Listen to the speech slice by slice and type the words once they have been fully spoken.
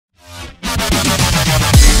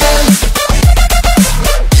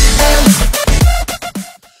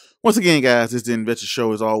Once again, guys, it's the Investor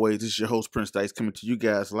Show. As always, this is your host, Prince Dice, coming to you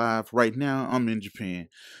guys live. Right now, I'm in Japan.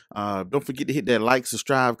 Don't forget to hit that like,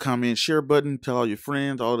 subscribe, comment, share button. Tell all your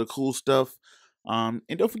friends all the cool stuff. And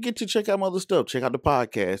don't forget to check out my other stuff. Check out the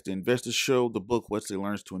podcast, The Investor Show, the book, Wesley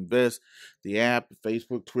Learns to Invest, the app,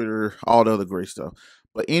 Facebook, Twitter, all the other great stuff.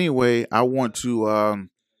 But anyway, I want to, I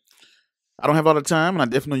don't have a lot of time, and I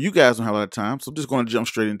definitely know you guys don't have a lot of time, so I'm just going to jump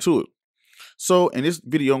straight into it. So in this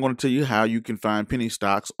video, I'm going to tell you how you can find penny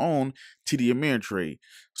stocks on TD Ameritrade.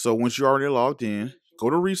 So once you're already logged in,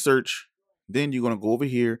 go to research. Then you're going to go over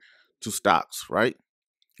here to stocks, right?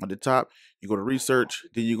 At the top, you go to research.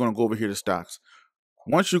 Then you're going to go over here to stocks.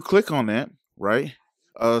 Once you click on that, right,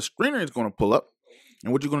 a screener is going to pull up.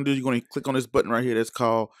 And what you're going to do, you're going to click on this button right here that's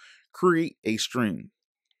called Create a Stream.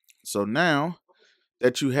 So now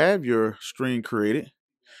that you have your stream created,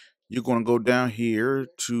 you're going to go down here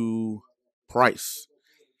to price.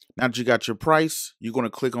 Now that you got your price, you're going to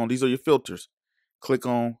click on, these are your filters. Click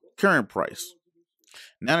on current price.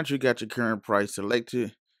 Now that you got your current price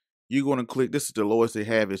selected, you're going to click, this is the lowest they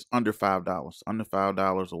have, is under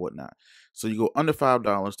 $5 or whatnot. So you go under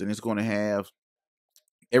 $5, then it's going to have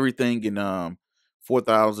everything in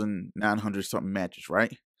 4,900 something matches,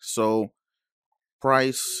 right? So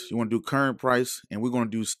price, you want to do current price, and we're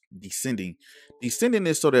going to do descending. Descending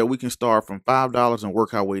is so that we can start from $5 and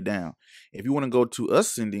work our way down. If you want to go to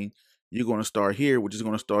ascending, you're going to start here, which is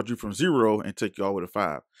going to start you from 0 and take you all the way to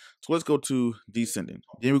 5. So let's go to descending.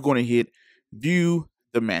 Then we're going to hit view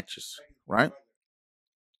the matches, right?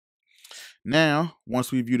 Now,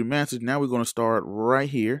 once we view the matches, now we're going to start right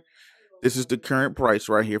here. This is the current price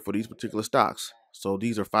right here for these particular stocks. So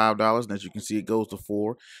these are $5, and as you can see, it goes to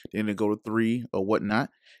 4, then it go to 3 or whatnot.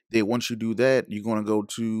 Then once you do that, you're going to go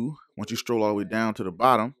to, once you stroll all the way down to the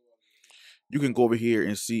bottom, you can go over here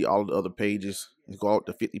and see all the other pages. It's go out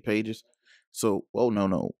to 50 pages. So,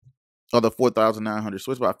 other 4,900.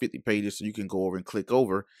 So it's about 50 pages. So you can go over and click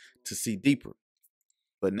over to see deeper.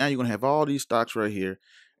 But now you're going to have all these stocks right here,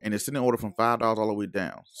 and it's in order from $5 all the way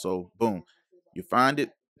down. So boom, you find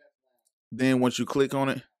it. Then once you click on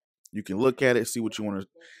it, you can look at it, see what you want to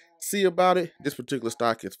see about it. This particular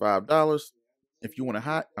stock is $5. If you want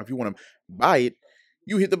to buy it,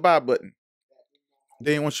 you hit the buy button.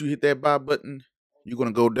 Then once you hit that buy button, you're going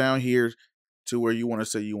to go down here to where you want to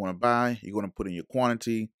say you want to buy. You're going to put in your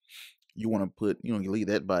quantity. You want to put, you leave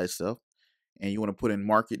that by itself. And you want to put in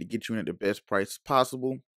market to get you in at the best price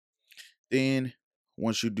possible. Then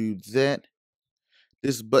once you do that,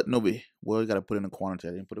 this button over here, well, you got to put in a quantity.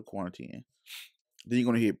 I didn't put a quantity in. Then you're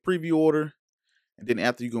going to hit preview order. And then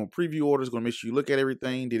after you're going to preview order, it's going to make sure you look at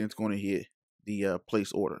everything. Then it's going to hit the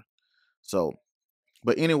place order. So,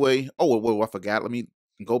 but anyway, I forgot. Let me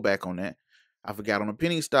go back on that. I forgot on the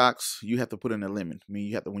penny stocks, you have to put in a limit. I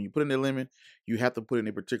mean, when you put in a limit, you have to put in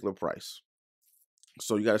a particular price.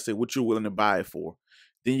 So you got to say what you're willing to buy it for.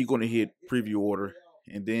 Then you're going to hit preview order.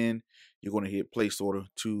 And then you're going to hit place order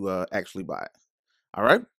to actually buy it. All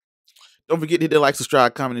right. Don't forget to hit that like,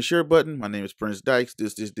 subscribe, comment, and share button. My name is Prince Dykes.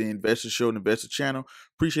 This is the Investor Show and Investor Channel.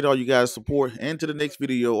 Appreciate all you guys' support. And to the next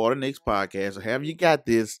video or the next podcast, or however you got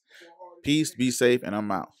this. Peace, be safe, and I'm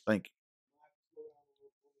out. Thank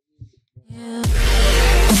you.